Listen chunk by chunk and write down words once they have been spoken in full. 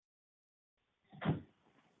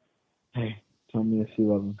Hey, tell me if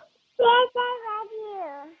you love him. Yes, I love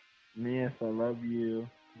you. Yes, I love you.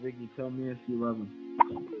 Vicky, tell me if you love him.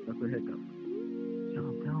 That's a hiccup. Tell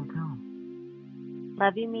him.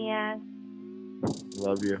 Love you, Mia.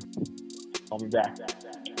 Love you. Call me back.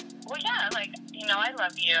 Well, yeah, I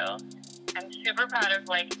love you. I'm super proud of,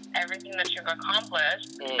 everything that you've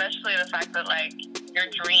accomplished, especially the fact that, your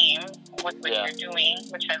dream with what you're doing,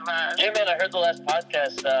 which I love. Yeah, man, I heard the last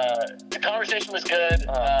podcast. The conversation was good.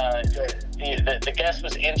 The guest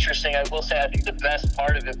was interesting. I will say, I think the best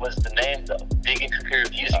part of it was the name, though. Vegan Cookie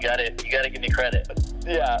Reviews. You gotta give me credit.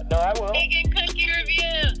 Yeah, no, I will. Vegan Cookie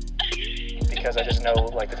Reviews! Because I just know,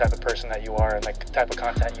 the type of person that you are and, the type of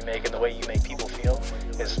content you make and the way you make people feel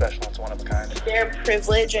is special. It's one of a kind. Their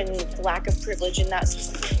privilege and lack of privilege in that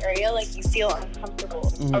specific area, you feel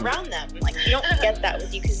uncomfortable around them. You don't get that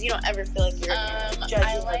with you because you don't ever feel like you're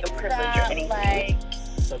judging a privilege or anything.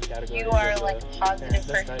 You are a positive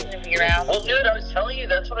person to be around. Well, dude, I was telling you,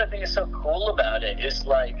 that's what I think is so cool about it. Is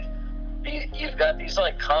you've got these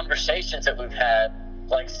conversations that we've had,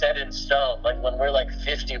 set in stone. When we're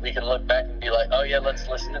 50, we can look back and be like, oh yeah, let's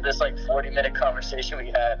listen to this 40-minute conversation we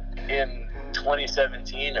had in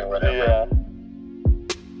 2017 or whatever. Yeah.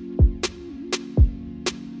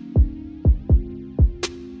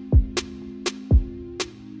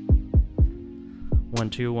 One,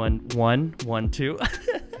 two, one, two.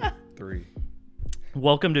 3.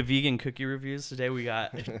 Welcome to Vegan Cookie Reviews. Today we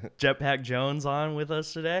got Jetpack Jones on with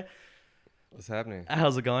us today. What's happening?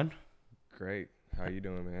 How's it going? Great. How you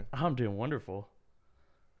doing, man? I'm doing wonderful.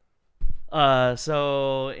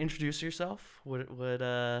 So introduce yourself.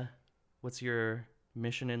 What's your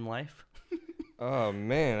mission in life? Oh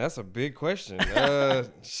man, that's a big question.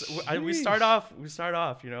 We start off,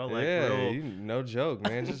 yeah, real... no joke,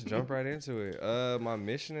 man. Just jump right into it. My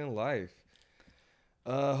mission in life,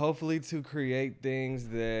 hopefully to create things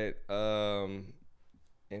that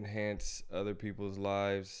enhance other people's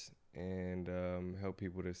lives and help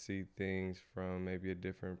people to see things from maybe a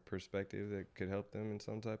different perspective that could help them in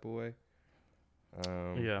some type of way.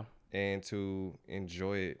 Yeah. And to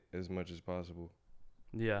enjoy it as much as possible.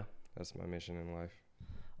 Yeah. That's my mission in life.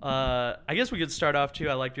 I guess we could start off too.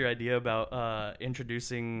 I liked your idea about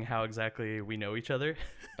introducing how exactly we know each other.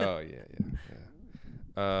 Oh yeah.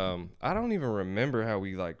 I don't even remember how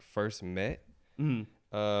we first met.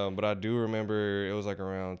 But I do remember it was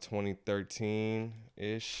around 2013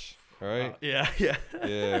 ish, right? Yeah.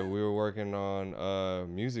 Yeah, we were working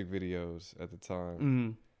on music videos at the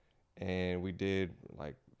time, and we did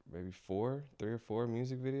maybe 3 or 4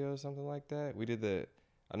 music videos, something like that.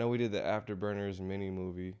 I know we did the Afterburners mini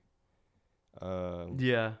movie.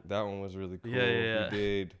 Yeah. That one was really cool. Yeah. We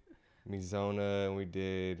did Mizona,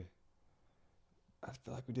 and I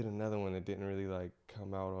feel like we did another one that didn't really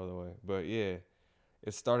come out all the way. But yeah,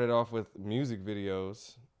 it started off with music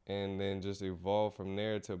videos and then just evolved from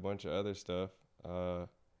there to a bunch of other stuff.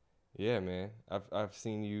 Yeah, man. I've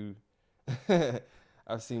seen you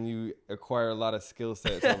I've seen you acquire a lot of skill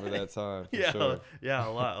sets over that time. For sure. Yeah,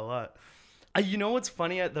 a lot. You know what's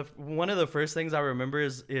funny? One of the first things I remember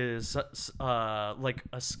is a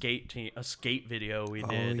skate video we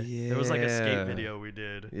did. Oh, yeah. There was a skate video we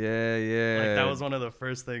did. Yeah. That was one of the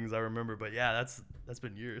first things I remember. But yeah, that's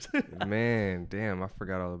been years. Man, damn, I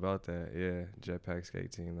forgot all about that. Yeah, Jetpack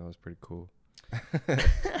Skate Team. That was pretty cool.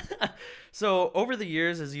 So over the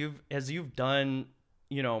years, as you've done,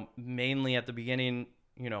 mainly at the beginning,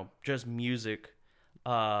 just music,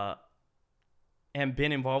 and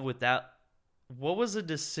been involved with that. What was the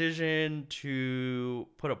decision to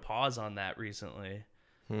put a pause on that recently?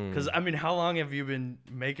 Because, how long have you been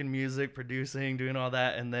making music, producing, doing all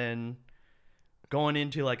that, and then going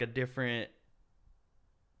into, a different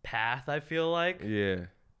path, I feel like? Yeah.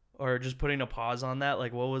 Or just putting a pause on that?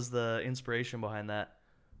 What was the inspiration behind that?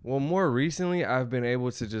 Well, more recently, I've been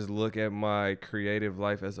able to just look at my creative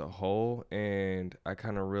life as a whole, and I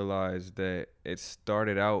kind of realized that it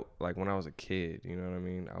started out, when I was a kid, you know what I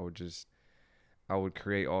mean? I would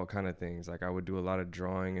create all kind of things. I would do a lot of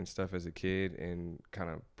drawing and stuff as a kid and kind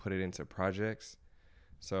of put it into projects.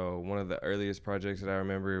 So one of the earliest projects that I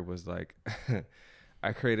remember was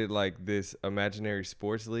I created this imaginary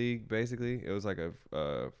sports league. Basically, it was I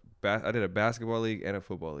did a basketball league and a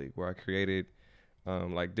football league where I created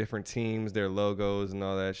different teams, their logos and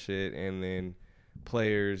all that shit, and then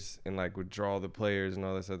players and would draw the players and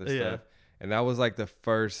all this other stuff. And that was the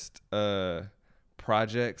first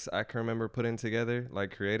projects I can remember putting together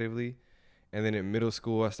creatively. And then in middle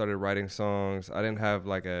school I started writing songs. I didn't have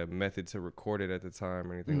a method to record it at the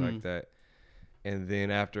time or anything like that. And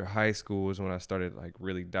then after high school was when I started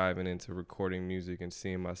really diving into recording music and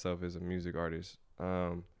seeing myself as a music artist.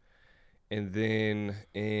 And then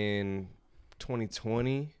in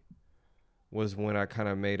 2020 was when I kind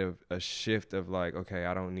of made a shift of like, okay,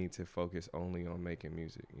 I don't need to focus only on making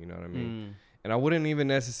music. You know what I mean? And I wouldn't even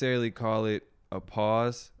necessarily call it a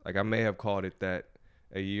pause. Like I may have called it that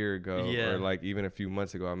a year ago or like even a few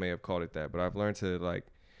months ago, I may have called it that. But I've learned to like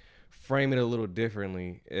frame it a little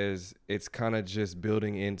differently as it's kind of just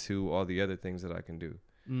building into all the other things that I can do.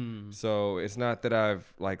 So it's not that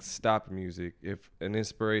I've like stopped music. If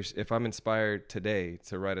I'm inspired today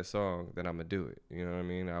to write a song, then I'm gonna do it. You know what I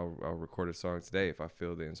mean? I'll record a song today if I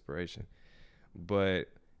feel the inspiration. But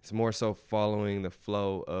it's more so following the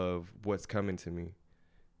flow of what's coming to me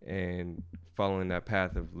and following that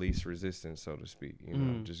path of least resistance, so to speak. You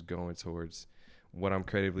know, just going towards what I'm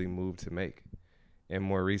creatively moved to make. And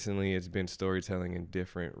more recently, it's been storytelling in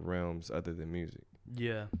different realms other than music.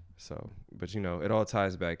 Yeah. So, but you know, it all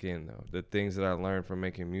ties back in though. The things that I learned from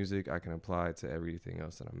making music, I can apply to everything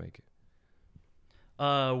else that I'm making.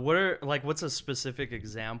 What's a specific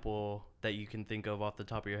example that you can think of off the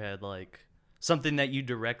top of your head? Like something that you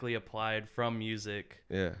directly applied from music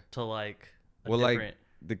to like like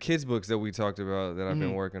the kids books that we talked about that I've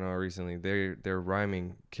been working on recently, they're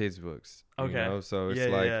rhyming kids books. Okay. You know? So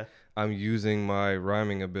it's I'm using my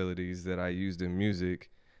rhyming abilities that I used in music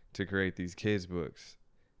to create these kids books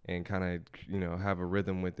and kind of, you know, have a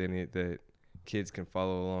rhythm within it that kids can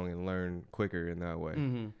follow along and learn quicker in that way.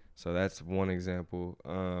 So that's one example.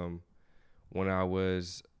 When I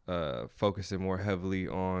was focusing more heavily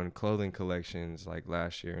on clothing collections like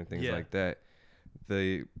last year and things like that,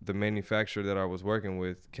 the manufacturer that I was working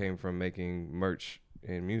with came from making merch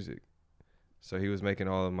and music. So he was making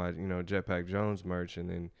all of my, you know, Jetpack Jones merch, and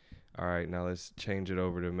then, all right, now let's change it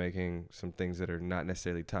over to making some things that are not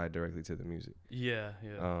necessarily tied directly to the music.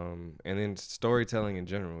 And then storytelling in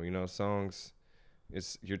general, you know, songs,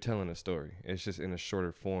 you're telling a story. It's just in a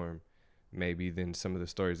shorter form, maybe, than some of the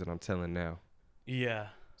stories that I'm telling now. Yeah.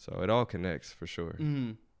 So it all connects for sure.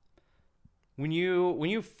 When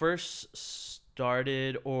you first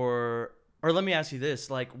started, or let me ask you this,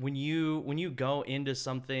 like when you go into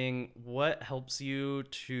something, what helps you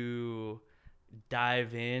to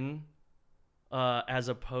dive in as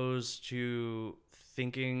opposed to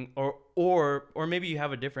thinking, or maybe you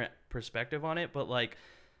have a different perspective on it, but like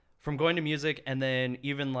from going to music and then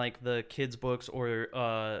even like the kids books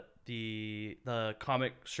or the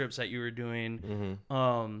comic strips that you were doing,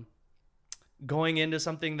 going into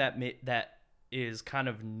something that is kind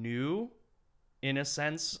of new in a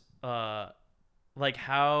sense, like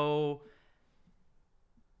how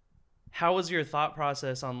was your thought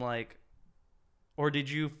process on like, or did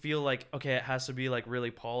you feel like, okay, it has to be like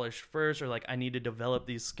really polished first, or like I need to develop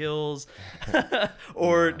these skills,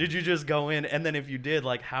 or did you just go in, and then if you did,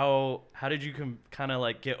 like how did you kind of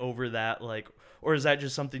like get over that, like, or is that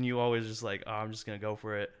just something you always just like, oh, I'm just gonna go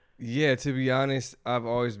for it? Yeah, to be honest, I've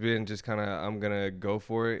always been just kind of, I'm gonna go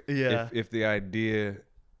for it. Yeah. If the idea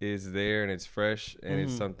is there and it's fresh and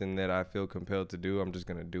it's something that I feel compelled to do, I'm just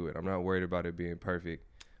gonna do it. I'm not worried about it being perfect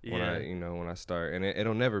when I start, and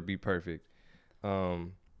it'll never be perfect.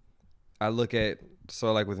 I look at,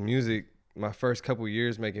 so like with music, my first couple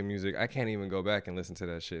years making music, I can't even go back and listen to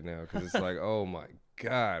that shit now because it's like, oh my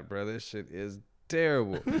God, bro, this shit is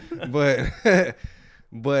terrible.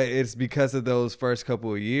 But it's because of those first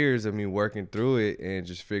couple of years of me working through it and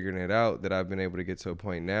just figuring it out that I've been able to get to a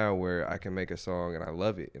point now where I can make a song and I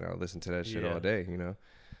love it and I listen to that shit all day, you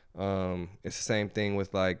know? It's the same thing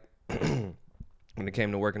with like when it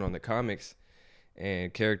came to working on the comics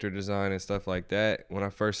and character design and stuff like that. When I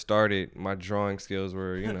first started, my drawing skills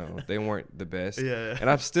were, you know, they weren't the best. And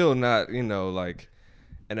I'm still not, you know, like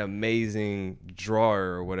an amazing drawer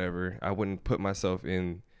or whatever. I wouldn't put myself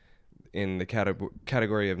in the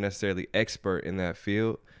category of necessarily expert in that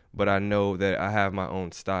field, but I know that I have my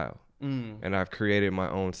own style. And I've created my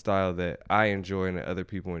own style that I enjoy and that other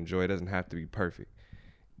people enjoy. It doesn't have to be perfect.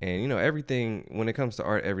 And, you know, everything, when it comes to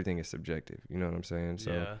art, everything is subjective. You know what I'm saying?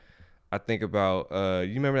 So I think about,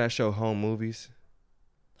 you remember that show Home Movies?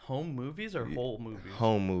 Home Movies or Whole Movies?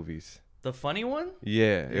 Home Movies. The funny one?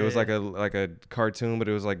 Yeah. It was like a cartoon, but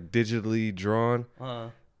it was like digitally drawn.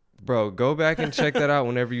 Bro, go back and check that out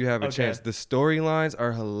whenever you have a chance. The storylines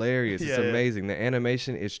are hilarious. It's amazing. The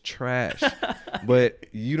animation is trash. But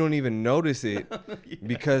you don't even notice it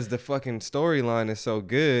because the fucking storyline is so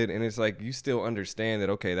good. And it's like you still understand that,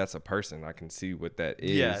 okay, that's a person. I can see what that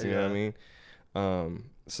is. You know what I mean?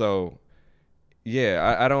 So,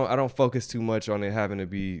 yeah, I don't focus too much on it having to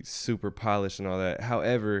be super polished and all that.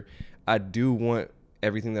 However, I do want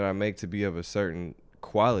everything that I make to be of a certain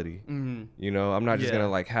quality. You know, I'm not just gonna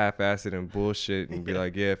like half-ass it and bullshit and be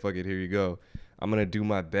like, yeah, fuck it, here you go. I'm going to do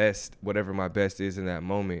my best, whatever my best is in that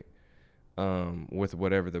moment, with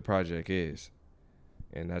whatever the project is.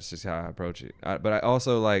 And that's just how I approach it. But I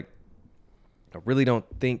also, like, I really don't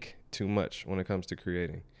think too much when it comes to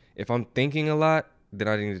creating. If I'm thinking a lot, then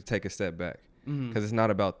I need to take a step back. Because it's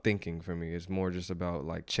not about thinking for me. It's more just about,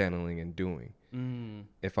 like, channeling and doing.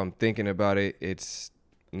 If I'm thinking about it, it's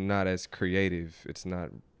not as creative. It's not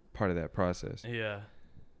part of that process.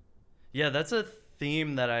 Yeah, that's a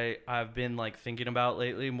theme that I've been, like, thinking about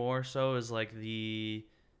lately more so, is like the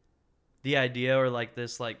idea, or like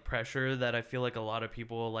this, like, pressure that I feel like a lot of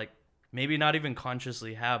people, like, maybe not even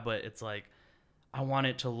consciously have, but it's like, I want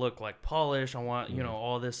it to look like polished. I want, you know,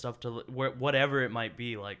 all this stuff to whatever it might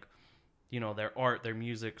be, like, you know, their art, their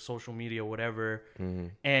music, social media, whatever.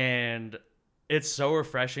 And it's so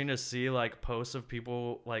refreshing to see, like, posts of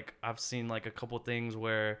people, like, I've seen, like, a couple things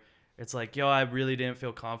where it's like, yo, I really didn't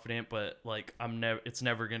feel confident, but, like, it's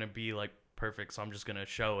never gonna be, like, perfect, so I'm just gonna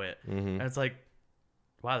show it. And it's like,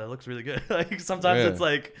 wow, that looks really good. Like, sometimes it's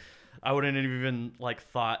like, I wouldn't have even, like,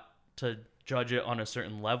 thought to judge it on a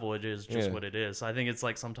certain level. It is just what it is. So I think it's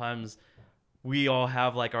like, sometimes we all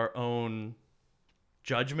have, like, our own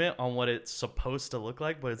judgment on what it's supposed to look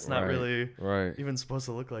like, but it's not really even supposed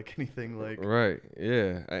to look like anything, like.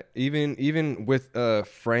 Even with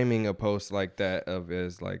framing a post like that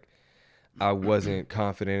as, like, I wasn't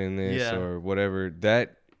confident in this or whatever,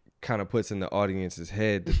 that kind of puts in the audience's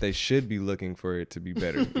head that they should be looking for it to be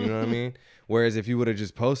better. You know what I mean? Whereas if you would have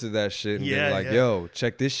just posted that shit and been like, yo,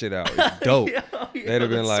 check this shit out, it's dope. They'd have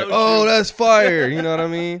been like, oh, that's fire. You know what I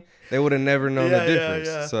mean? They would have never known the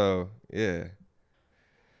difference. So, yeah.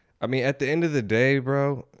 I mean, at the end of the day,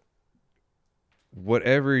 bro,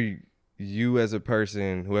 whatever you as a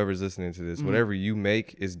person, whoever's listening to this, whatever you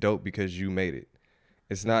make is dope because you made it.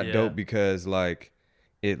 It's not dope because, like,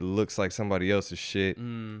 it looks like somebody else's shit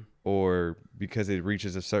or because it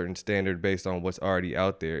reaches a certain standard based on what's already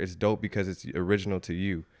out there. It's dope because it's original to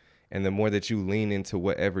you. And the more that you lean into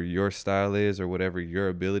whatever your style is or whatever your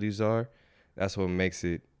abilities are, that's what makes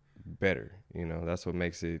it better. You know, that's what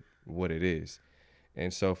makes it what it is.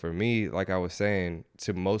 And so for me, like I was saying,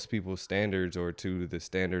 to most people's standards, or to the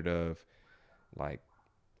standard of, like,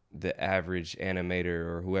 the average animator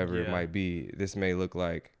or whoever it might be, this may look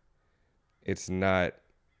like it's not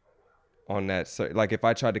on that. Like, if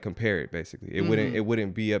I tried to compare it, basically, it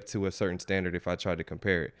wouldn't be up to a certain standard if I tried to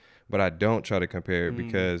compare it. But I don't try to compare it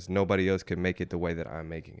because nobody else can make it the way that I'm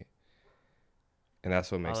making it. And that's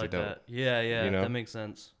what makes it dope. Yeah, you know? That makes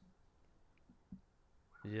sense.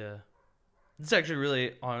 Yeah. It's actually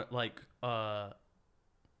really on, like, I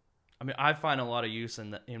mean, I find a lot of use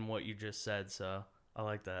in what you just said, so I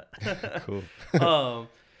like that. Cool.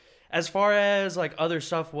 As far as, like, other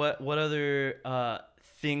stuff, what other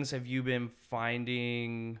things have you been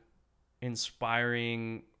finding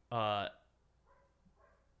inspiring,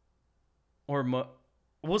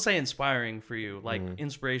 we'll say inspiring for you, like,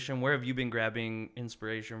 inspiration? Where have you been grabbing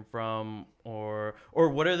inspiration from, or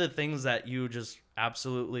what are the things that you just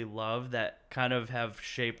absolutely love that kind of have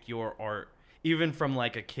shaped your art, even from,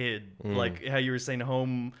 like, a kid, like how you were saying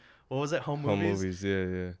home movies?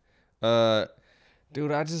 Yeah.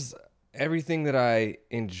 Dude, everything that I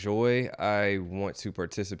enjoy, I want to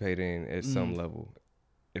participate in at some level,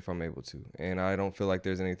 if I'm able to. And I don't feel like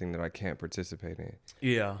there's anything that I can't participate in.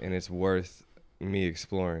 Yeah. And it's worth me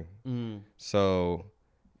exploring. So,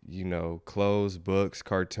 you know, clothes, books,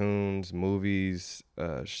 cartoons, movies,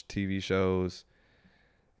 TV shows,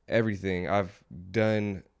 everything. I've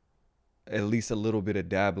done at least a little bit of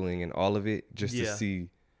dabbling in all of it, just to see,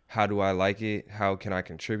 how do I like it? How can I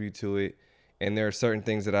contribute to it? And there are certain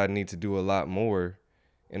things that I need to do a lot more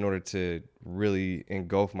in order to really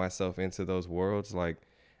engulf myself into those worlds, like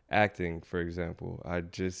acting, for example. I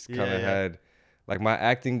just kind of had, like, my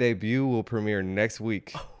acting debut will premiere next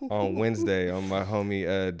week on Wednesday on my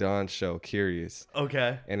homie Don's show, Curious.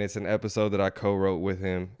 Okay. And it's an episode that I co-wrote with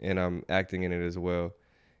him, and I'm acting in it as well.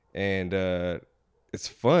 And it's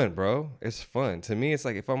fun, bro. It's fun. To me, it's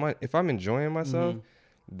like, if I'm enjoying myself,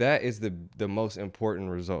 that is the most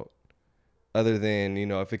important result. Other than, you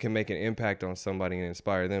know, if it can make an impact on somebody and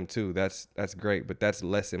inspire them too, that's great, but that's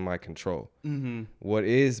less in my control. What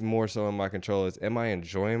is more so in my control is, am I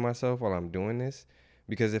enjoying myself while I'm doing this?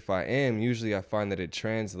 Because if I am, usually I find that it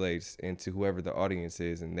translates into whoever the audience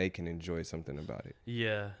is, and they can enjoy something about it.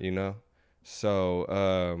 Yeah. You know?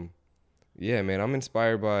 So, yeah, man, I'm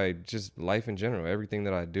inspired by just life in general, everything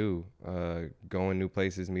that I do, going new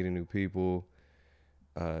places, meeting new people,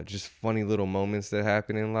 just funny little moments that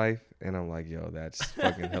happen in life. And I'm like, yo, that's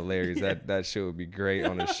fucking hilarious. That shit would be great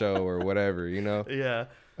on a show or whatever, you know? Yeah.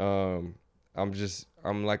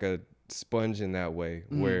 I'm like a sponge in that way,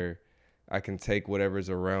 where I can take whatever's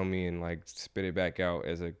around me and like spit it back out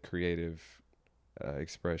as a creative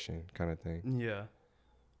expression kind of thing. Yeah,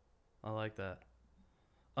 I like that.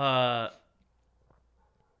 I'm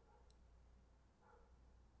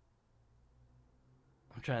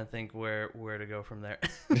trying to think where to go from there.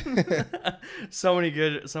 So many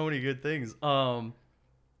good things.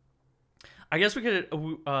 I guess we could.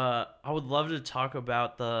 I would love to talk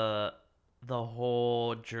about the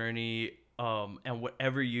whole journey, and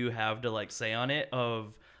whatever you have to like say on it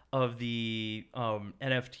of the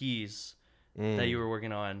NFTs that you were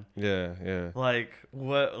working on. Yeah. Like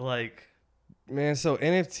what? Like, man, so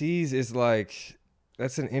NFTs is like,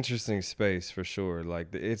 that's an interesting space for sure.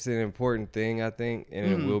 Like it's an important thing, I think, and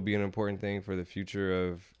it will be an important thing for the future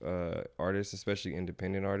of artists, especially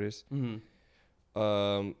independent artists.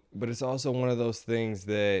 But it's also one of those things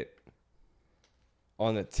that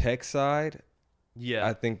on the tech side,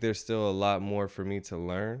 I think there's still a lot more for me to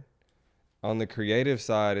learn. On the creative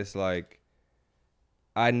side, it's like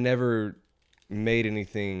I never made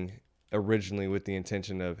anything originally with the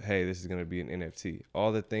intention of, hey, this is going to be an NFT.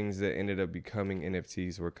 All the things that ended up becoming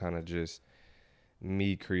NFTs were kind of just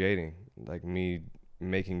me creating, like me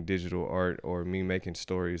making digital art or me making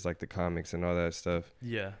stories like the comics and all that stuff.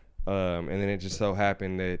 Yeah. And then it just so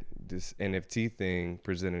happened that this NFT thing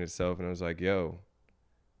presented itself, and I was like, yo,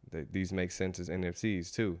 these make sense as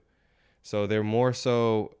NFTs too. So they're more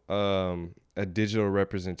so a digital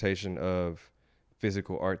representation of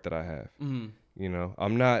physical art that I have. You know,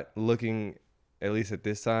 I'm not looking, at least at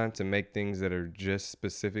this time, to make things that are just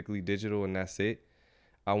specifically digital and that's it.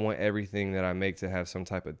 I want everything that I make to have some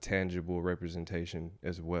type of tangible representation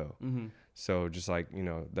as well. So just like, you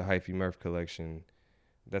know, the Hyphy Murph collection,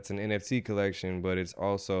 that's an NFT collection, but it's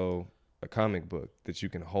also a comic book that you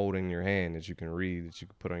can hold in your hand, that you can read, that you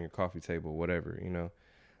can put on your coffee table, whatever, you know.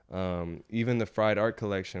 Even the Fried Art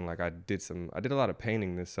collection, like I did a lot of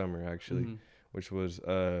painting this summer actually, which was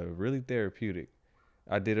really therapeutic.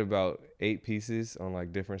 I did about 8 pieces on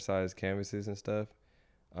like different size canvases and stuff.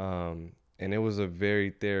 And it was a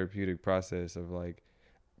very therapeutic process of like,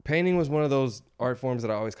 painting was one of those art forms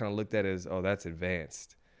that I always kind of looked at as, oh, that's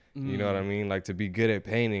advanced. You know what I mean? Like to be good at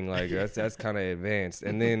painting, like that's kind of advanced.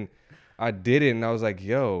 And then I did it and I was like,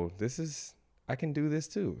 yo, I can do this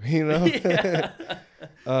too, you know?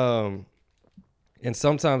 And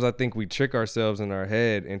sometimes I think we trick ourselves in our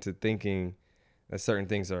head into thinking that certain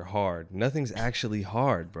things are hard. Nothing's actually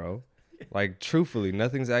hard, bro. Like truthfully,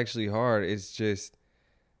 nothing's actually hard. It's just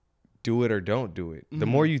do it or don't do it. The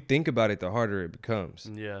more you think about it, the harder it becomes.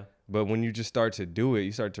 Yeah. But when you just start to do it,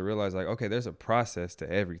 you start to realize like, okay, there's a process to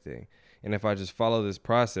everything. And if I just follow this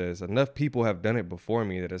process, enough people have done it before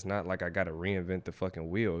me that it's not like I got to reinvent the fucking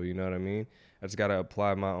wheel. You know what I mean? I just got to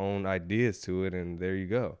apply my own ideas to it. And there you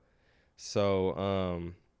go.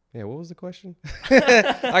 So, yeah, what was the question?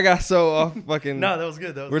 I got so off fucking. No, that was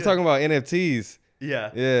good. We're talking about NFTs.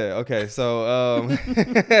 Yeah. Yeah. Okay. So,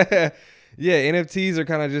 yeah, NFTs are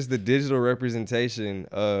kind of just the digital representation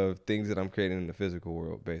of things that I'm creating in the physical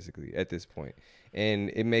world, basically, at this point. And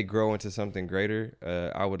it may grow into something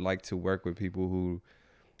greater. I would like to work with people who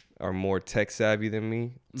are more tech savvy than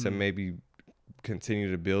me to maybe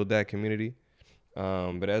continue to build that community.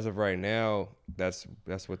 But as of right now, that's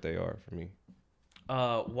what they are for me.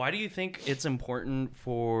 Why do you think it's important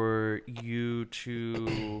for you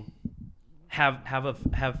to have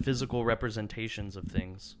physical representations of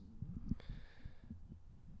things?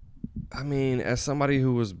 I mean, as somebody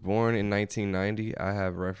who was born in 1990, I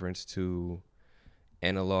have reference to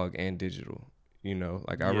analog and digital. You know,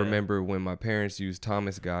 like I remember when my parents used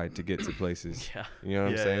Thomas Guide to get to places. You know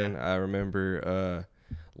what I'm saying? I remember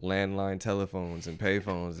landline telephones and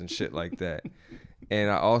payphones and shit like that.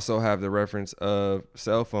 And I also have the reference of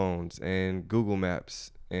cell phones and Google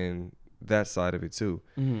Maps and that side of it too.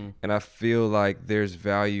 And I feel like there's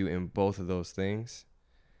value in both of those things.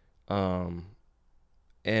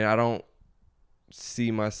 And I don't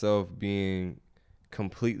see myself being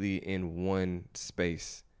completely in one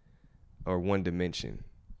space or one dimension,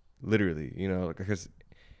 literally, you know, because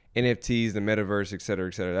NFTs, the metaverse, et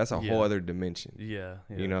cetera, that's a whole other dimension. Yeah.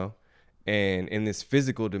 You know? And in this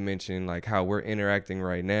physical dimension, like how we're interacting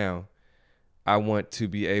right now, I want to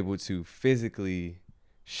be able to physically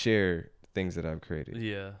share things that I've created.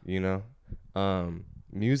 Yeah. You know?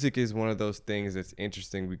 Music is one of those things that's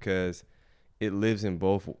interesting because it lives in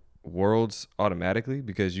both worlds automatically,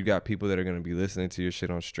 because you got people that are going to be listening to your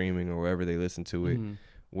shit on streaming or wherever they listen to it,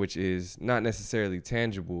 which is not necessarily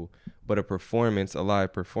tangible, but a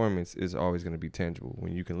live performance is always going to be tangible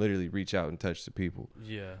when you can literally reach out and touch the people.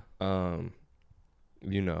 Yeah.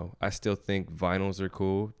 you know, I still think vinyls are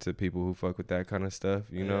cool to people who fuck with that kind of stuff,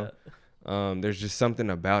 you know. There's just something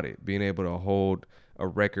about it, being able to hold a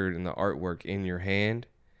record and the artwork in your hand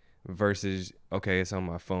versus, okay, it's on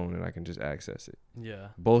my phone and I can just access it. Yeah.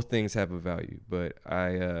 Both things have a value, but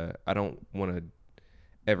I don't want to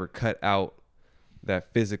ever cut out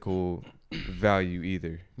that physical value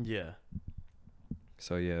either. Yeah.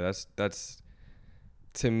 So yeah, that's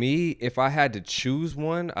to me, if I had to choose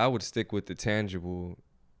one, I would stick with the tangible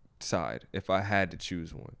side. If I had to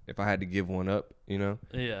choose one, if I had to give one up, you know?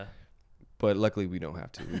 Yeah. But luckily we don't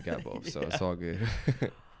have to. We got both, so it's all good.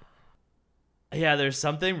 Yeah, there's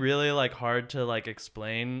something really like hard to like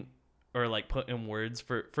explain or like put in words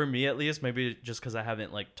for me at least, maybe just because I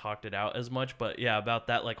haven't like talked it out as much, but yeah, about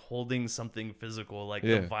that like holding something physical, like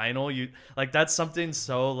the vinyl, you like that's something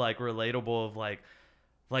so like relatable of like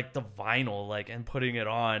the vinyl, like, and putting it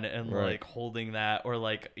on and like holding that, or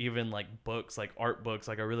like even like books, like art books,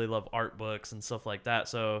 like I really love art books and stuff like that.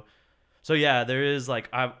 So yeah, there is like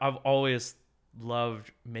I've always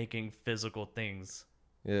loved making physical things.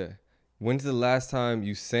 Yeah. When's the last time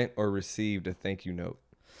you sent or received a thank you note?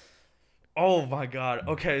 Oh my God.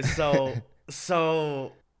 Okay,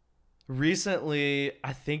 so recently,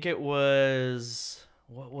 I think it was,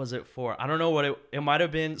 what was it for? I don't know what it might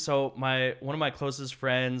have been. So one of my closest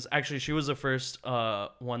friends, actually she was the first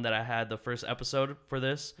one that I had, the first episode for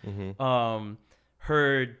this. Mm-hmm.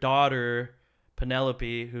 Her daughter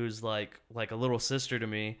Penelope, who's like a little sister to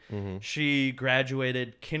me, mm-hmm. she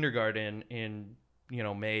graduated kindergarten in, you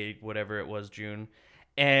know, May, whatever it was, June.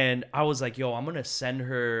 And I was like, yo, I'm going to send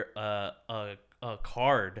her a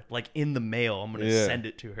card, like in the mail. I'm going to send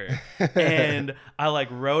it to her. And I like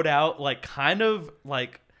wrote out like kind of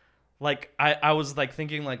like I was like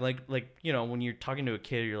thinking like, you know, when you're talking to a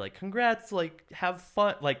kid, you're like, congrats, like have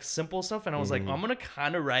fun, like simple stuff. And I was like, I'm going to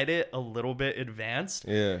kind of write it a little bit advanced.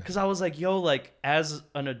 Yeah. Cause I was like, yo, like as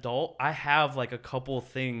an adult, I have like a couple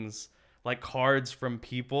things like cards from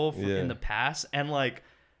people in the past. And like,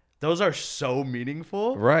 those are so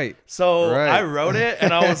meaningful. Right. So I wrote it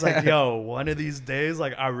and I was like, yo, one of these days,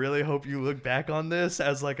 like, I really hope you look back on this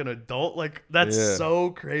as like an adult. Like, that's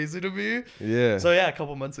so crazy to me. Yeah. So yeah, a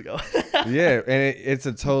couple months ago. Yeah. And it's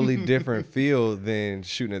a totally different feel than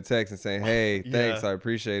shooting a text and saying, hey, thanks, I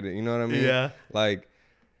appreciate it. You know what I mean? Yeah. Like,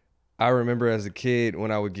 I remember as a kid when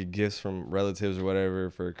I would get gifts from relatives or whatever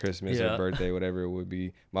for Christmas or birthday, whatever it would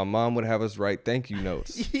be, my mom would have us write thank you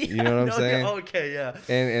notes. You know what I'm saying? Okay, yeah.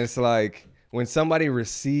 And it's like when somebody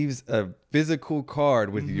receives a physical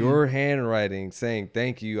card with your handwriting saying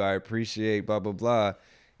thank you, I appreciate, blah, blah, blah,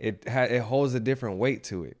 it holds a different weight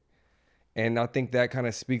to it. And I think that kind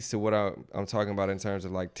of speaks to what I'm talking about in terms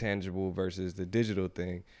of like tangible versus the digital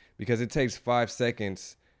thing, because it takes 5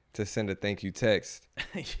 seconds to send a thank you text.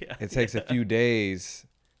 It takes a few days,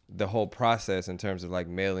 the whole process in terms of like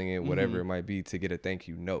mailing it, whatever it might be, to get a thank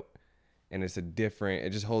you note. And it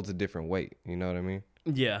just holds a different weight. You know what I mean?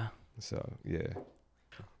 Yeah. So, yeah.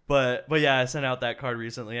 But yeah, I sent out that card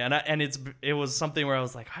recently, and it was something where I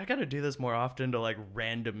was like, I gotta do this more often to like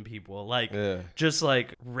random people, like just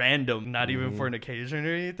like random, not even for an occasion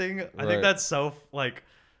or anything. I think that's so like,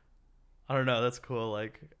 I don't know. That's cool.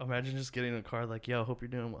 Like, imagine just getting a card like, yo, hope you're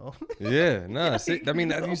doing well. Yeah, no. I mean,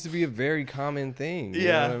 that used to be a very common thing. You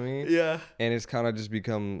know what I mean? Yeah. And it's kind of just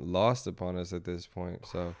become lost upon us at this point.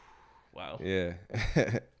 So, wow. Yeah.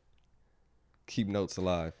 Keep notes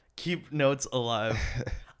alive. Keep notes alive.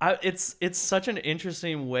 It's such an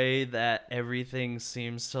interesting way that everything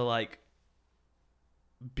seems to like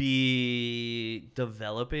be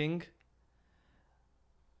developing.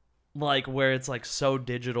 Like where it's like so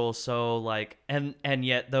digital, so like and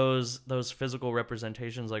yet those physical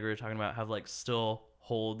representations like we were talking about have like still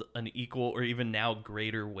hold an equal or even now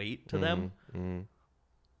greater weight to them.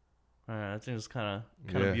 I think it's kind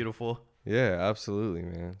of beautiful. Yeah, absolutely,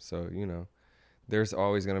 man. So, you know, there's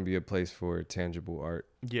always going to be a place for tangible art.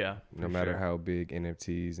 Yeah. No matter how big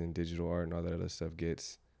NFTs and digital art and all that other stuff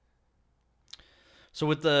gets. So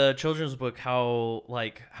with the children's book, how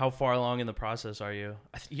far along in the process are you?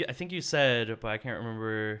 I think you said, but I can't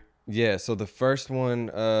remember. Yeah, so the first one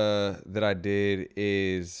that I did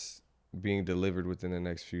is being delivered within the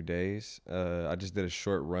next few days. I just did a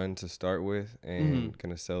short run to start with and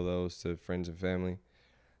gonna sell those to friends and family.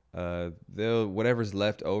 Whatever's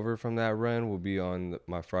left over from that run will be on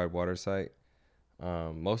my Fried Water site.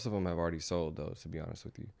 Most of them have already sold though, to be honest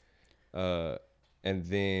with you. And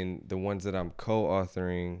then the ones that I'm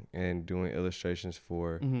co-authoring and doing illustrations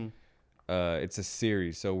for, it's a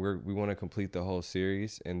series. So we want to complete the whole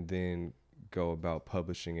series and then go about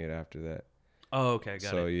publishing it after that. Oh, okay, got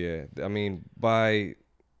it. So yeah, I mean by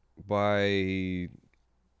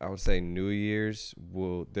I would say New Year's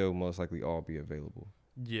they'll most likely all be available.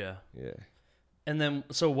 Yeah. Yeah. And then,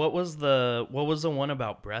 so what was the one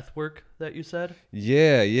about breath work that you said?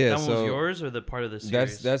 Yeah. That one was yours or the part of the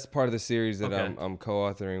series? That's part of the series that Okay. I'm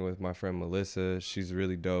co-authoring with my friend Melissa. She's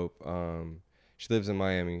really dope. She lives in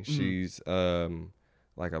Miami. She's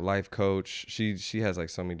like a life coach. She has like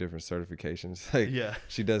so many different certifications. Like Yeah.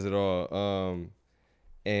 she does it all.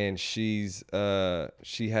 And she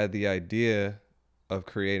had the idea of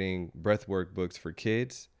creating breathwork books for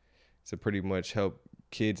kids to pretty much help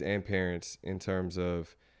kids and parents in terms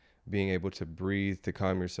of being able to breathe, to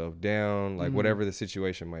calm yourself down, like whatever the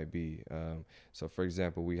situation might be. So for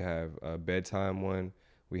example, we have a bedtime one,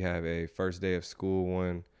 we have a first day of school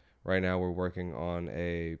one. Right now we're working on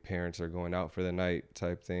a parents are going out for the night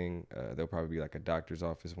type thing. There'll probably be like a doctor's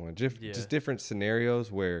office one, just different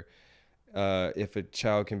scenarios where if a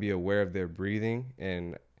child can be aware of their breathing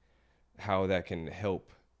and how that can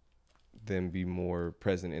help them be more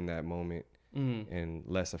present in that moment. And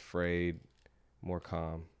less afraid, more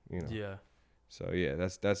calm, you know. Yeah. So yeah,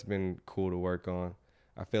 that's been cool to work on.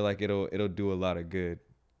 I feel like it'll do a lot of good.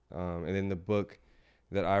 And then the book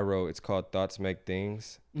that I wrote, it's called Thoughts Make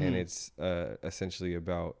Things, and it's essentially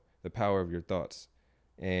about the power of your thoughts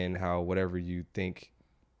and how whatever you think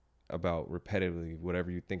about repetitively,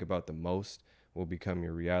 whatever you think about the most will become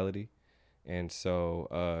your reality. And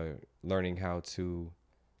so learning how to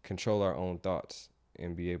control our own thoughts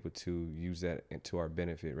and be able to use that to our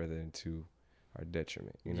benefit rather than to our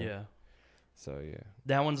detriment, you know? Yeah. So, yeah.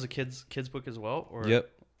 That one's a kid's book as well? Or? Yep.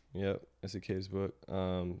 It's a kid's book.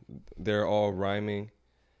 They're all rhyming,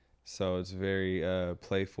 so it's very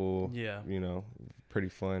playful. Yeah. You know, pretty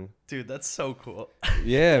fun. Dude, that's so cool.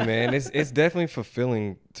 Yeah, man. It's definitely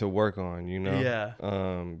fulfilling to work on, you know?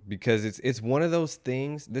 Yeah. Because it's one of those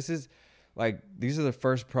things. These are the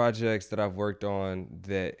first projects that I've worked on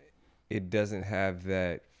that it doesn't have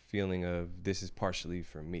that feeling of this is partially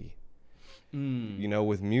for me. You know,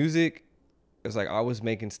 with music, it's like I was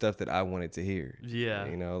making stuff that I wanted to hear. Yeah.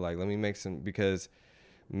 You know, like let me make some, because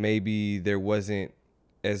maybe there wasn't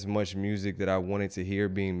as much music that I wanted to hear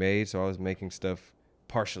being made, so I was making stuff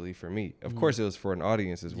partially for me. Of course, it was for an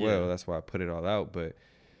audience as well. That's why I put it all out, but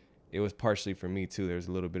it was partially for me too. There's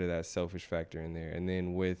a little bit of that selfish factor in there. And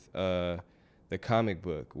then with the comic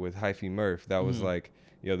book with Hyphy Murph, that was like,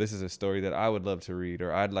 yo, this is a story that I would love to read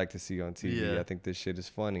or I'd like to see on TV. Yeah. I think this shit is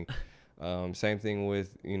funny. Same thing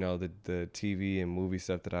with, you know, the TV and movie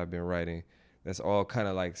stuff that I've been writing. That's all kind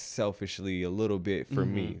of like selfishly a little bit for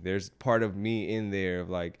me. There's part of me in there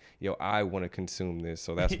of like, yo, I want to consume this,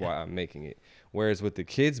 so that's why I'm making it. Whereas with the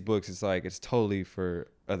kids' books, it's like it's totally for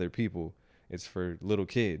other people. It's for little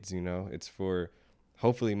kids, you know. It's for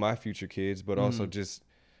hopefully my future kids, but also just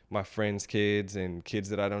my friends' kids and kids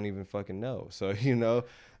that I don't even fucking know. So, you know,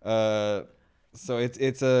 so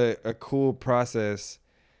it's a cool process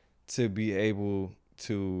to be able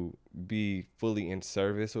to be fully in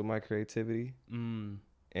service with my creativity. And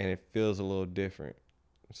it feels a little different.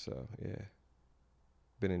 So, yeah.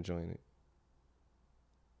 Been enjoying it.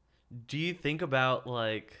 Do you think about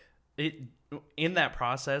like it in that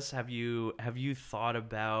process? Have you thought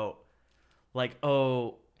about like,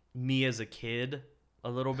 oh, me as a kid a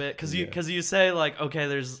little bit? Because you say like, okay,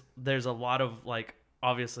 there's a lot of like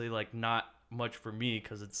obviously like not much for me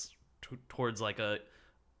because it's towards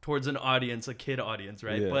an audience, a kid audience,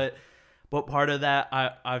 right? Yeah. But part of that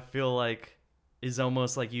I feel like is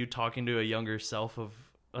almost like you talking to a younger self of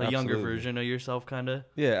a younger version of yourself, kind of.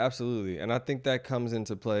 Yeah, absolutely. And I think that comes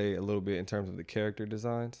into play a little bit in terms of the character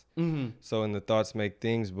designs. So in the Thoughts Make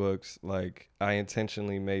Things books, like I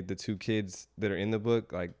intentionally made the two kids that are in the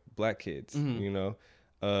book like black kids, you know,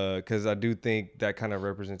 because I do think that kind of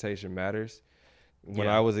representation matters. When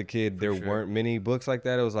I was a kid, there weren't many books like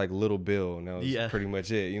that. It was like Little Bill, and that was pretty much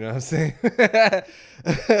it. You know what I'm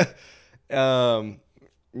saying?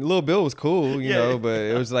 Little Bill was cool, you know, but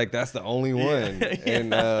it was like that's the only one.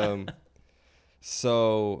 And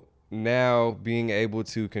so now being able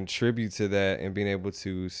to contribute to that and being able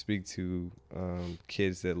to speak to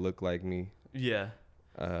kids that look like me,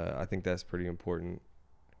 I think that's pretty important.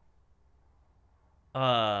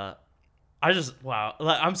 Wow,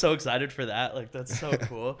 like, I'm so excited for that. Like, that's so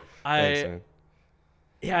cool. Thanks, man.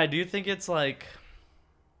 Yeah, I do think it's like,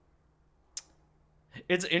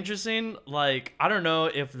 it's interesting. Like, I don't know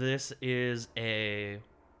if this is it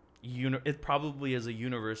probably is a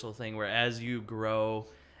universal thing where as you grow,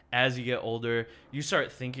 as you get older, you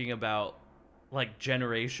start thinking about like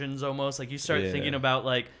generations almost. Like you start thinking about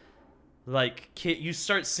like you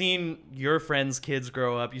start seeing your friends' kids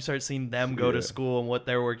grow up. You start seeing them go to school and what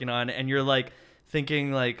they're working on, and you're like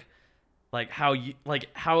thinking like, how you like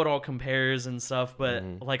how it all compares and stuff, but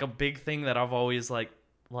like a big thing that I've always like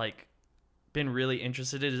been really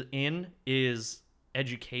interested in is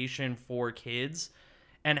education for kids,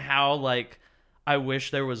 and how like I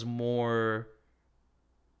wish there was more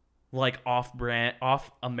like off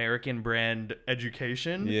American brand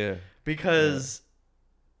education. Yeah. Because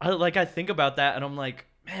I think about that and I'm like,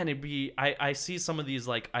 man, I see some of these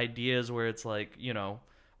like ideas where it's like, you know,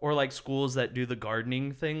 or like schools that do the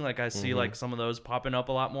gardening thing. Like I see like some of those popping up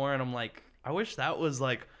a lot more, and I'm like, I wish that was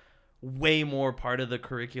like way more part of the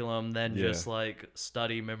curriculum than just like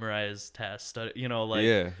study, memorize, test, study, you know, like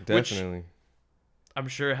yeah, definitely. Which I'm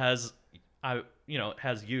sure has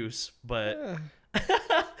use, but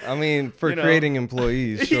I mean, for creating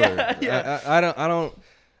employees, sure.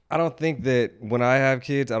 I don't think that when I have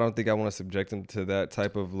kids, I don't think I want to subject them to that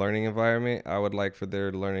type of learning environment. I would like for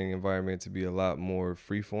their learning environment to be a lot more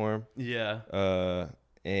freeform. Yeah.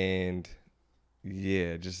 And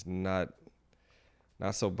yeah, just not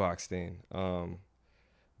so boxed in.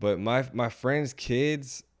 But my friends'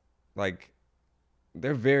 kids, like,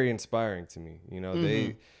 they're very inspiring to me. You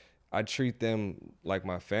know, I treat them like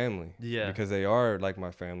my family. Yeah. Because they are like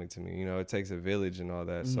my family to me. You know, it takes a village and all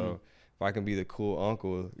that. So if I can be the cool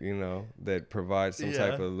uncle, you know, that provides some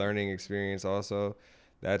type of learning experience also,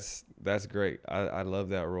 that's great. I love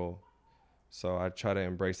that role. So I try to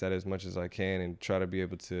embrace that as much as I can and try to be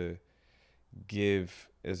able to give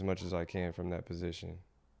as much as I can from that position.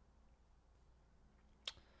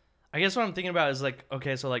 I guess what I'm thinking about is like,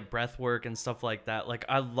 okay, so like breath work and stuff like that. Like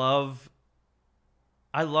I love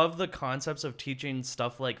the concepts of teaching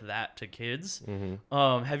stuff like that to kids.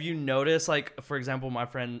 Have you noticed, like, for example, my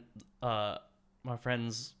friend's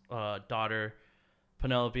daughter,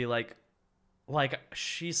 Penelope, like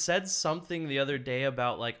she said something the other day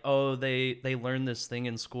about like, oh, they learned this thing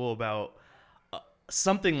in school about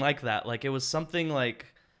something like that. Like it was something like,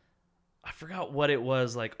 I forgot what it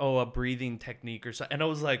was, like, oh, a breathing technique or something. And I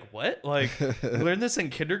was like, what? Like, learn this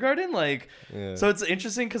in kindergarten? Like, so it's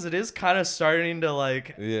interesting because it is kind of starting to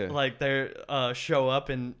like their show up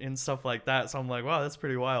and stuff like that. So I'm like, wow, that's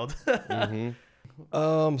pretty wild.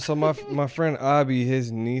 So my friend Abi,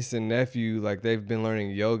 his niece and nephew, like they've been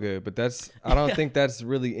learning yoga, but I don't think that's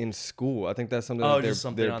really in school. I think that's something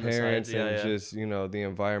that their parents and just, you know, the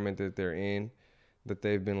environment that they're in, that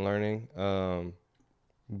they've been learning.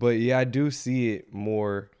 But yeah, I do see it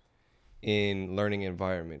more in learning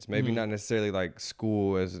environments. Maybe not necessarily like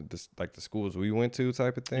school as like the schools we went to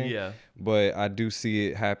type of thing. Yeah. But I do see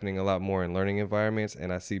it happening a lot more in learning environments,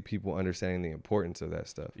 and I see people understanding the importance of that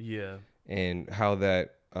stuff. Yeah. And how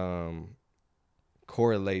that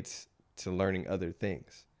correlates to learning other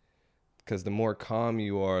things. Because the more calm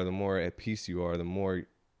you are, the more at peace you are, the more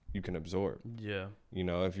you can absorb. Yeah. You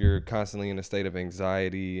know, if you're constantly in a state of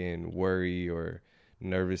anxiety and worry or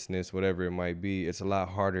nervousness, whatever it might be, it's a lot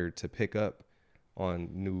harder to pick up on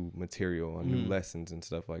new material, on new lessons and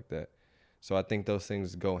stuff like that. So I think those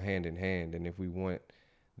things go hand in hand. And if we want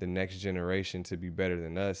the next generation to be better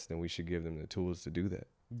than us, then we should give them the tools to do that.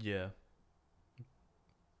 Yeah.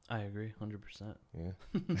 I agree 100%. Yeah.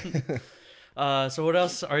 So what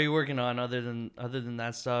else are you working on other than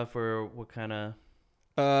that stuff, or what kind of?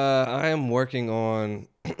 I am working on.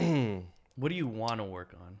 What do you want to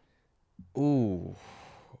work on? Ooh.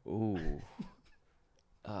 Oh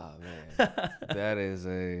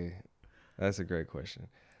man, that's a great question.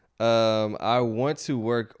 I want to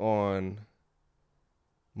work on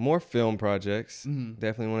more film projects.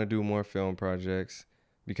 Definitely want to do more film projects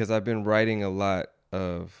because I've been writing a lot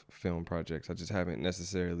of film projects. I just haven't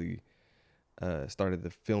necessarily started the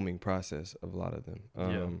filming process of a lot of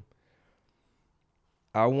them.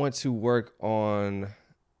 I want to work on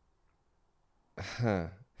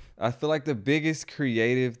I feel like the biggest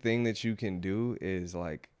creative thing that you can do is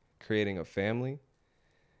like creating a family.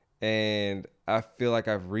 And I feel like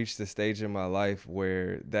I've reached the stage in my life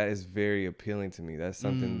where that is very appealing to me. That's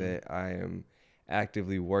something that I am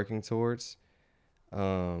actively working towards.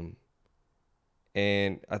 And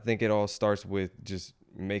I think it all starts with just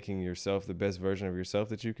making yourself the best version of yourself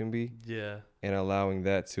that you can be. Yeah. And allowing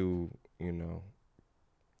that to, you know,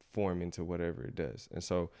 form into whatever it does. And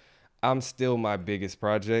so I'm still my biggest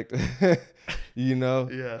project, you know?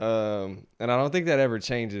 Yeah. And I don't think that ever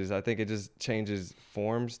changes. I think it just changes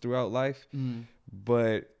forms throughout life.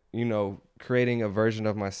 But, you know, creating a version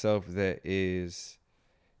of myself that is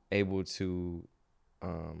able to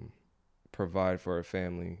provide for a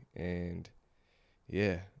family. And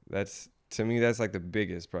yeah, to me, that's like the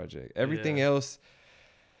biggest project. Everything else,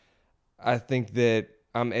 I think that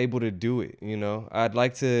I'm able to do it, you know? I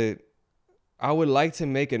would like to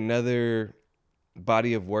make another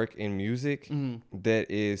body of work in music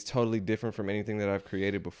that is totally different from anything that I've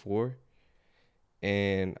created before.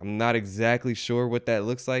 And I'm not exactly sure what that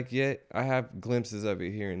looks like yet. I have glimpses of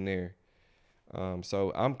it here and there.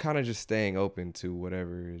 So I'm kind of just staying open to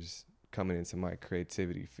whatever is coming into my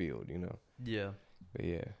creativity field, you know? Yeah. But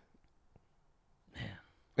yeah.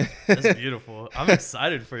 Man, that's beautiful. I'm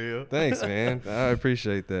excited for you. Thanks, man. I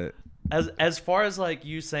appreciate that. As far as like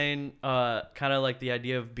you saying, kind of like the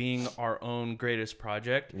idea of being our own greatest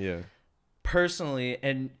project. Yeah. Personally,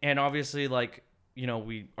 and obviously, like, you know,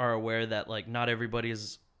 we are aware that like not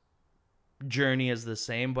everybody's journey is the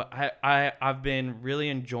same, but I've been really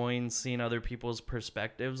enjoying seeing other people's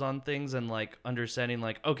perspectives on things and like understanding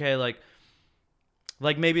like, okay, like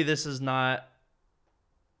maybe this is not,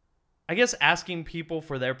 I guess, asking people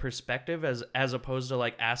for their perspective as opposed to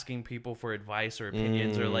like asking people for advice or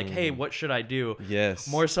opinions or like, hey, what should I do? Yes.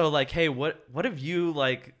 More so like, hey, what have you,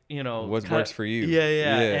 like, you know, what works for you?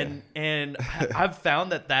 Yeah. And I've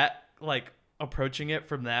found that like approaching it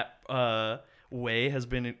from that way has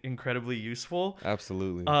been incredibly useful.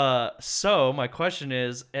 Absolutely. So my question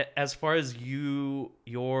is, as far as your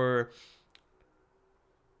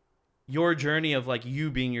journey of like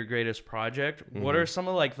you being your greatest project, what are some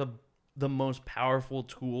of like the most powerful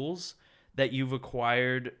tools that you've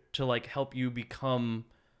acquired to like help you become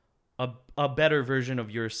a better version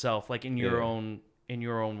of yourself, like in your own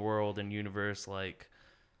world and universe? Like,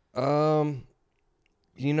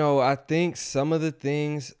 you know, I think some of the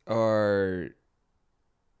things are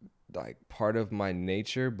like part of my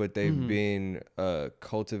nature, but they've been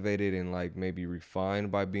cultivated and like maybe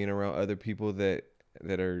refined by being around other people that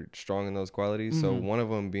are strong in those qualities. So one of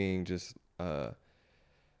them being just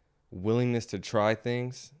willingness to try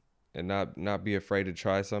things and not be afraid to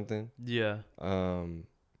try something. Yeah.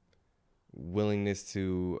 Willingness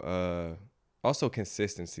to also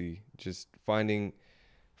consistency, just finding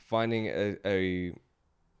a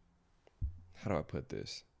how do I put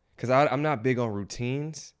this? Because I'm not big on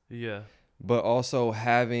routines. Yeah. But also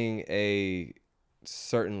having a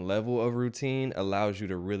certain level of routine allows you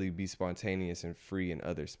to really be spontaneous and free in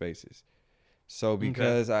other spaces. So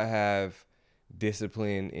because I have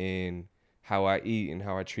discipline in how I eat and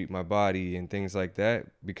how I treat my body and things like that,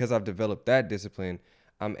 because I've developed that discipline,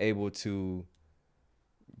 I'm able to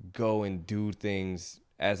go and do things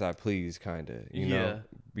as I please, kind of, you know,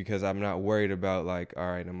 because I'm not worried about like,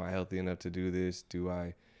 all right, am I healthy enough to do this? Do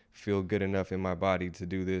I feel good enough in my body to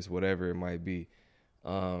do this? Whatever it might be.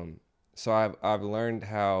 So I've learned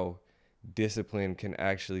how discipline can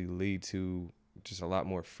actually lead to just a lot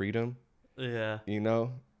more freedom. Yeah. You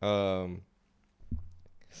know?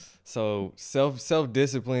 So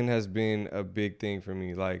self-discipline has been a big thing for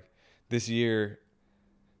me. Like this year,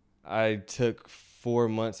 I took 4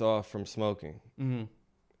 months off from smoking.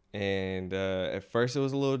 And at first it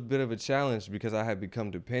was a little bit of a challenge because I had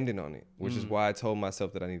become dependent on it, which is why I told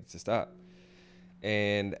myself that I needed to stop.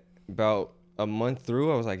 And about a month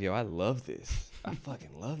through, I was like, yo, I love this. I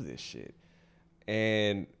fucking love this shit.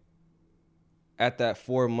 And at that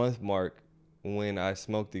 4-month mark, when I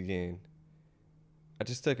smoked again, I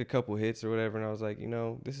just took a couple hits or whatever, and I was like, you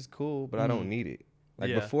know, this is cool, but I don't need it.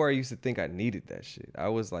 Like before, I used to think I needed that shit. I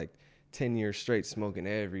was like 10 years straight smoking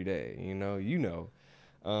every day, you know.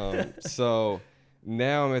 So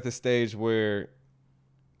now I'm at the stage where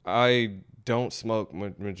I don't smoke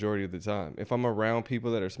majority of the time. If I'm around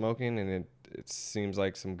people that are smoking and it seems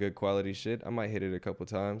like some good quality shit, I might hit it a couple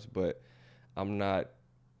times, but I'm not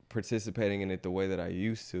participating in it the way that I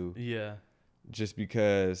used to. Yeah. Just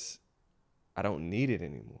because I don't need it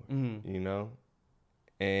anymore, you know?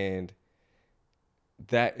 And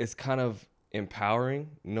that is kind of empowering,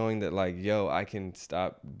 knowing that like, yo, I can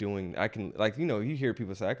like, you know, you hear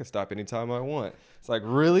people say I can stop anytime I want. It's like,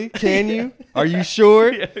 really? Can you? Are you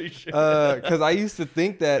sure? Yeah, you sure? Because I used to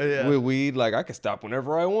think that with weed, like I could stop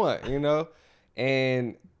whenever I want, you know?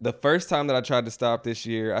 And the first time that I tried to stop this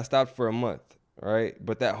year, I stopped for a month, right?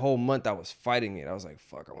 But that whole month I was fighting it. I was like,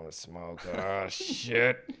 fuck, I want to smoke. Oh,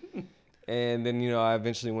 shit. And then, you know, I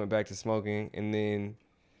eventually went back to smoking. And then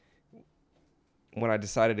when I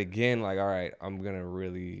decided again, like, all right, I'm going to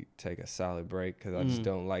really take a solid break because I just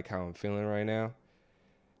don't like how I'm feeling right now,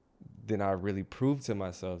 then I really proved to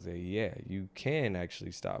myself that, yeah, you can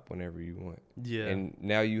actually stop whenever you want. Yeah. And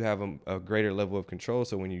now you have a greater level of control.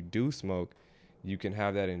 So when you do smoke, you can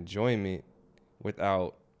have that enjoyment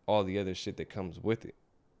without all the other shit that comes with it,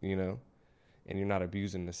 you know? And you're not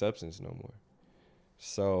abusing the substance no more.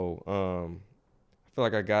 So I feel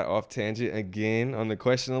like I got off tangent again on the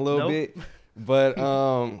question a little bit. But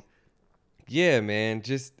yeah, man,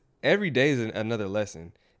 just every day is another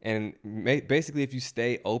lesson. And basically, if you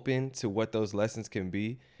stay open to what those lessons can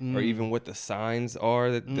be, or even what the signs are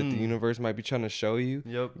that the universe might be trying to show you,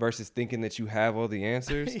 versus thinking that you have all the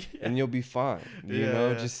answers, and you'll be fine. You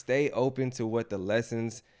know, just stay open to what the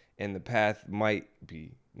lessons and the path might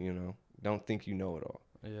be. You know, don't think you know it all.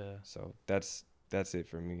 Yeah. So that's it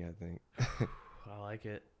for me, I think. I like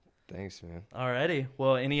it. Thanks, man. Alrighty.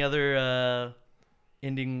 Well, any other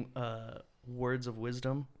ending words of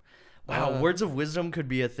wisdom? Wow, words of wisdom could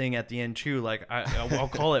be a thing at the end too. Like I'll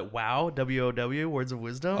call it WOW, WOW, words of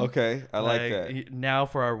wisdom. Okay, I like that. Now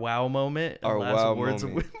for our WOW moment. Our last WOW words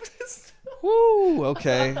moment. Of wisdom. Woo.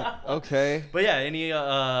 Okay. Okay. But yeah,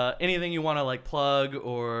 anything you want to like plug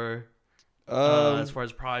or as far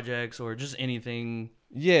as projects or just anything.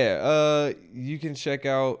 Yeah. You can check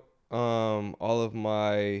out all of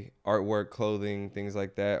my artwork, clothing, things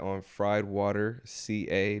like that on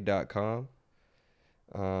friedwaterca.com.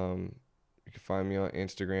 You can find me on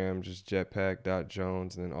Instagram, just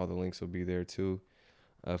jetpack.jones, and then all the links will be there too.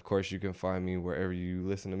 Of course, you can find me wherever you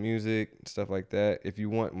listen to music, stuff like that. If you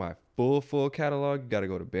want my full catalog, you got to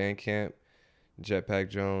go to Bandcamp,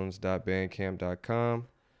 jetpackjones.bandcamp.com.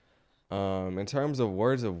 In terms of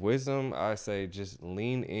words of wisdom, I say just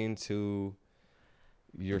lean into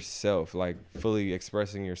yourself, like fully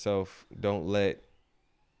expressing yourself. Don't let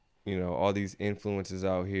all these influences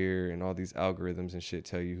out here and all these algorithms and shit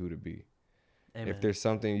tell you who to be. Amen. If there's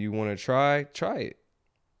something you want to try it.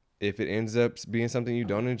 If it ends up being something you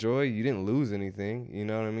don't enjoy, you didn't lose anything. You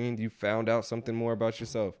know what I mean? You found out something more about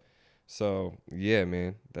yourself. So, yeah,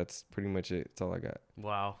 man, that's pretty much it. That's all I got.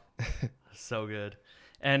 Wow. So good.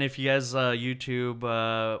 And if you guys YouTube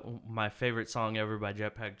my favorite song ever by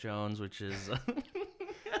Jetpack Jones, which is...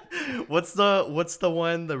 What's the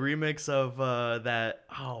one, the remix of that?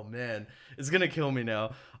 Oh man, it's gonna kill me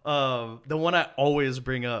now. The one I always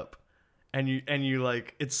bring up, and you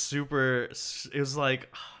like, it's super. It was like,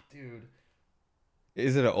 oh, dude.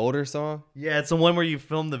 Is it an older song? Yeah, it's the one where you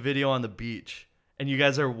filmed the video on the beach and you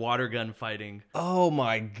guys are water gun fighting. Oh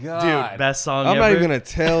my god, dude, best song I'm ever. not even gonna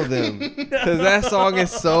tell them because that song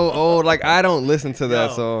is so old. Like I don't listen to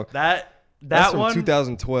that song. That's from one,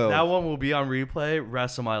 2012. That one will be on replay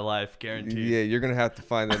rest of my life, guaranteed. Yeah, you're gonna have to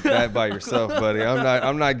find that by yourself, buddy.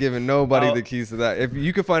 I'm not giving nobody the keys to that. If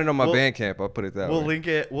you can find it on my Bandcamp, I'll put it that way.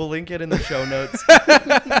 We'll link it in the show notes.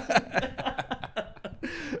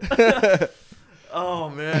 Oh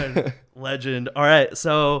man, legend. All right,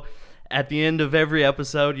 so at the end of every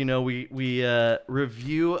episode, we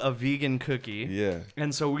review a vegan cookie. Yeah.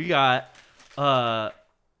 And so we got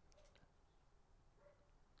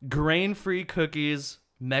grain-free cookies,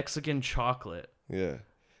 Mexican chocolate. Yeah.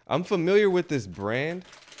 I'm familiar with this brand,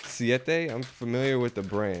 Siete. I'm familiar with the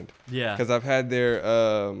brand. Yeah. Because I've had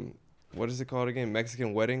their, what is it called again?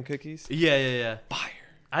 Mexican wedding cookies? Yeah. Fire.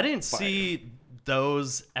 I didn't see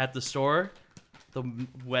those at the store, the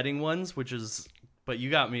wedding ones, but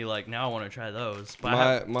you got me like, now I want to try those.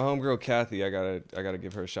 But my homegirl Kathy, I gotta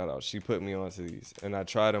give her a shout out. She put me onto these, and I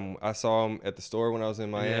tried them. I saw them at the store when I was in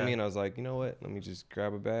Miami, and I was like, you know what? Let me just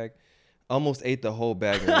grab a bag. Almost ate the whole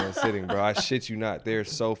bag in one sitting, bro. I shit you not. They're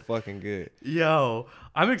so fucking good. Yo,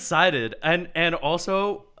 I'm excited, and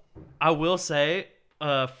also, I will say,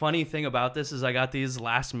 a funny thing about this is I got these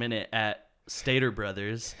last minute at Stater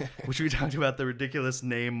Brothers, which we talked about the ridiculous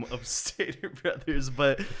name of Stater Brothers,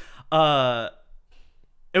 but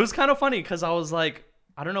it was kind of funny because I was like,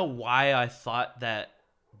 I don't know why I thought that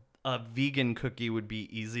a vegan cookie would be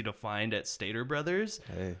easy to find at Stater Brothers,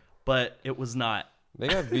 but it was not. They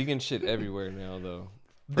got vegan shit everywhere now, though.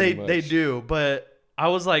 They do, but I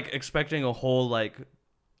was like expecting a whole like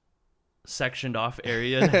sectioned off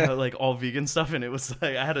area to have, like all vegan stuff, and it was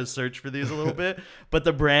like I had to search for these a little bit. But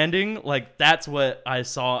the branding, like that's what I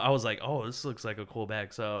saw. I was like, oh, this looks like a cool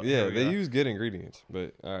bag. So yeah, they use good ingredients.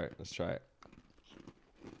 But all right, let's try it.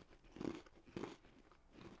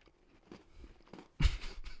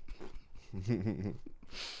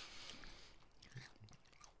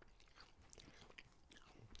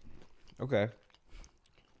 Okay.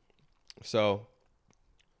 So,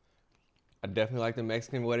 I definitely like the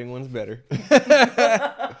Mexican wedding ones better.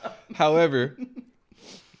 However,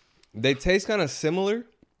 they taste kind of similar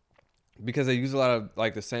because they use a lot of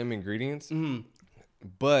like the same ingredients. Mm-hmm.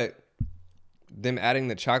 But them adding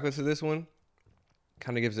the chocolate to this one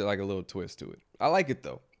kind of gives it like a little twist to it. I like it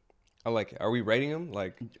though. I like it. Are we rating them?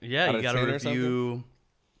 Like, yeah, you got to review.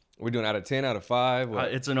 We're doing out of 10, out of 5.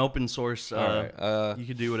 It's an open source. All right. You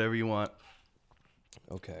can do whatever you want.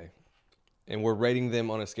 Okay. And we're rating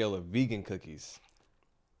them on a scale of vegan cookies.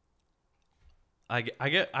 I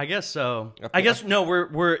guess so. I guess no.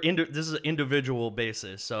 This is an individual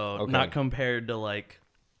basis, so not compared to like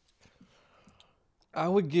I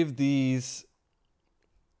would give these.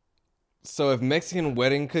 So if Mexican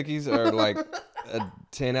wedding cookies are like a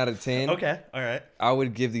 10 out of 10. Okay, all right. I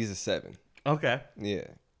would give these a 7. Okay.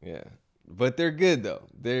 Yeah. But they're good though.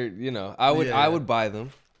 They're, I would buy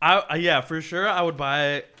them. Yeah, for sure. I would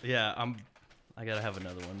buy. Yeah, I gotta have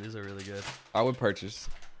another one. These are really good. I would purchase.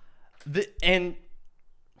 And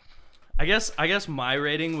I guess my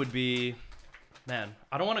rating would be, man,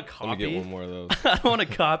 I don't want to copy. Let me get one more of those. I don't want to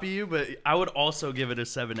copy you, but I would also give it a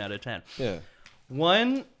 7 out of 10. Yeah.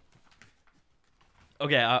 One.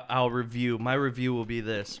 Okay, I'll review. My review will be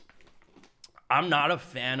this. I'm not a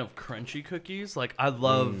fan of crunchy cookies. Like, I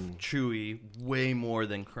love chewy way more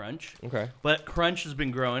than crunch. Okay. But crunch has been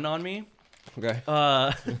growing on me. Okay.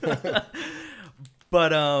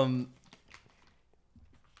 But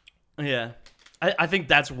yeah, I think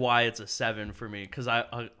that's why it's a 7 for me, because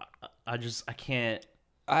I can't.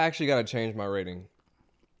 I actually gotta change my rating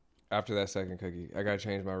after that second cookie. I gotta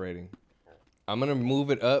change my rating. I'm gonna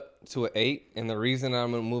move it up to an 8, and the reason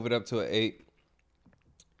I'm gonna move it up to an 8,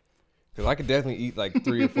 because I could definitely eat like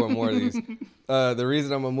 3 or 4 more of these. The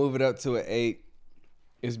reason I'm gonna move it up to an 8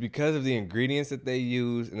 is because of the ingredients that they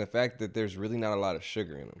use and the fact that there's really not a lot of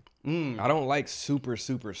sugar in them. I don't like super,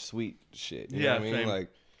 super sweet shit. You know what I mean? Same. Like,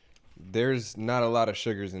 there's not a lot of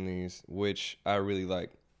sugars in these, which I really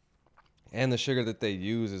like. And the sugar that they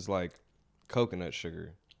use is like coconut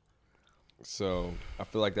sugar. So I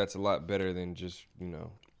feel like that's a lot better than just,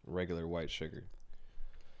 regular white sugar.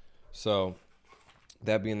 So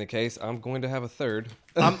that being the case, I'm going to have a third.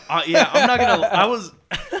 I'm not gonna.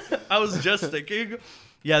 I was just thinking.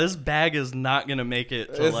 Yeah, this bag is not gonna make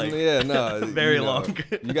it to very long.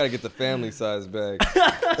 You gotta get the family size bag.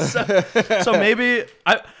 so maybe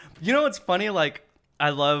you know what's funny? Like,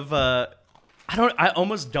 I love. I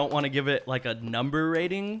almost don't want to give it like a number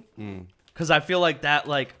rating because I feel like that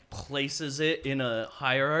like places it in a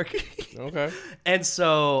hierarchy. Okay. And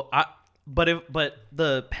so but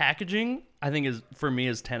the packaging I think is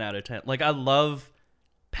 10 out of 10. Like, I love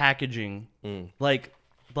packaging. Like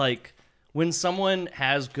when someone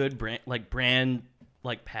has good brand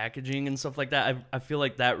packaging and stuff like that, I feel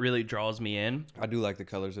like that really draws me in. I do like the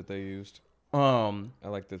colors that they used. I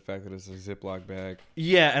like the fact that it's a Ziploc bag.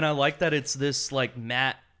 Yeah, and I like that it's this like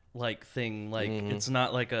matte like thing. Like it's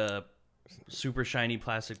not like a super shiny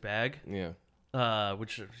plastic bag. Yeah.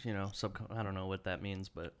 Which I don't know what that means,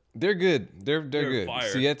 but they're good. They're good. Fire.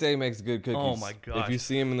 Siete makes good cookies. Oh my gosh. If you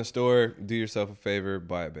see them in the store, do yourself a favor,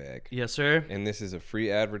 buy a bag. Yes, sir. And this is a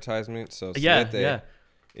free advertisement, so Siete,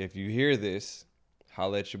 if you hear this,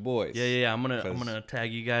 holla at your boys. Yeah. I'm gonna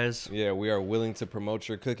tag you guys. Yeah, we are willing to promote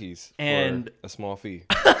your cookies and for a small fee.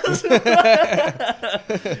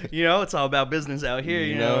 It's all about business out here.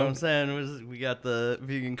 You know what I'm saying? We got the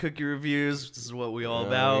vegan cookie reviews. This is what we all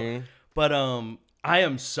about. I mean? But I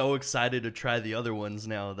am so excited to try the other ones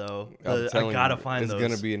now, though. I gotta find those. It's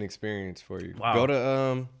gonna be an experience for you. Wow. Go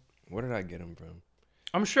to where did I get them from?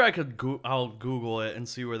 I'm sure I could. I'll Google it and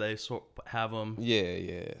see where they have them.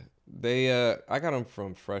 Yeah. They I got them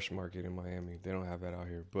from Fresh Market in Miami. They don't have that out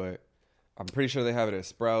here, but I'm pretty sure they have it at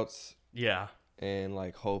Sprouts. Yeah. And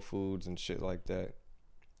like Whole Foods and shit like that.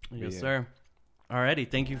 Yes, sir. Alrighty,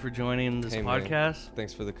 thank you for joining this podcast. Man,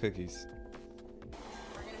 thanks for the cookies.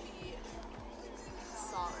 We're gonna be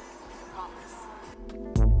solid, promise.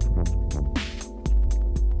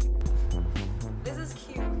 This is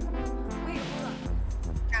cute. Wait, hold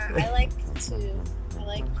on. I like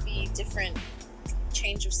the different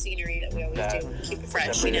change of scenery that we always do. Keep it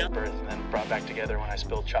fresh, And then brought back together when I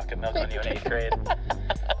spilled chocolate milk on you in 8th grade.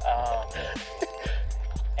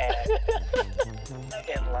 And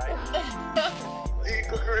in life. You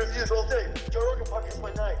cook reviews all day. Joe Rogan podcast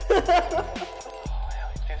my night. Oh,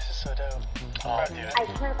 hell, dude, this is so dope. Oh, dude. I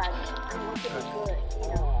care about it. I want it to good,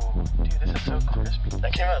 Dude, this is so crispy.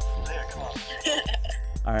 That came out later. Come on.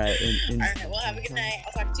 All right. All right. Well, have a good night.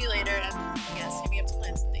 I'll talk to you later. And hit me up to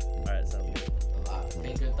plan something. All right. Sounds good.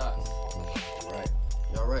 Think good thoughts. Right.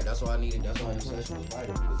 Y'all right. That's why I needed. That's why this session was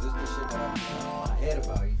vital. Because this is the shit that I'm in my head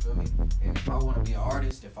about. You feel me? And if I want to be an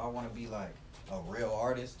artist, if I want to be like a real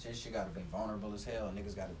artist, this shit got to be vulnerable as hell. And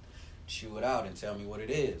niggas got to chew it out and tell me what it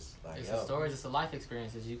is. Like, it's the stories. It's the life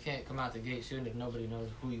experiences. You can't come out the gate shooting if nobody knows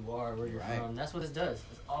who you are, where you're from. That's what it does.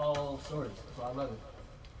 It's all stories. That's why I love it.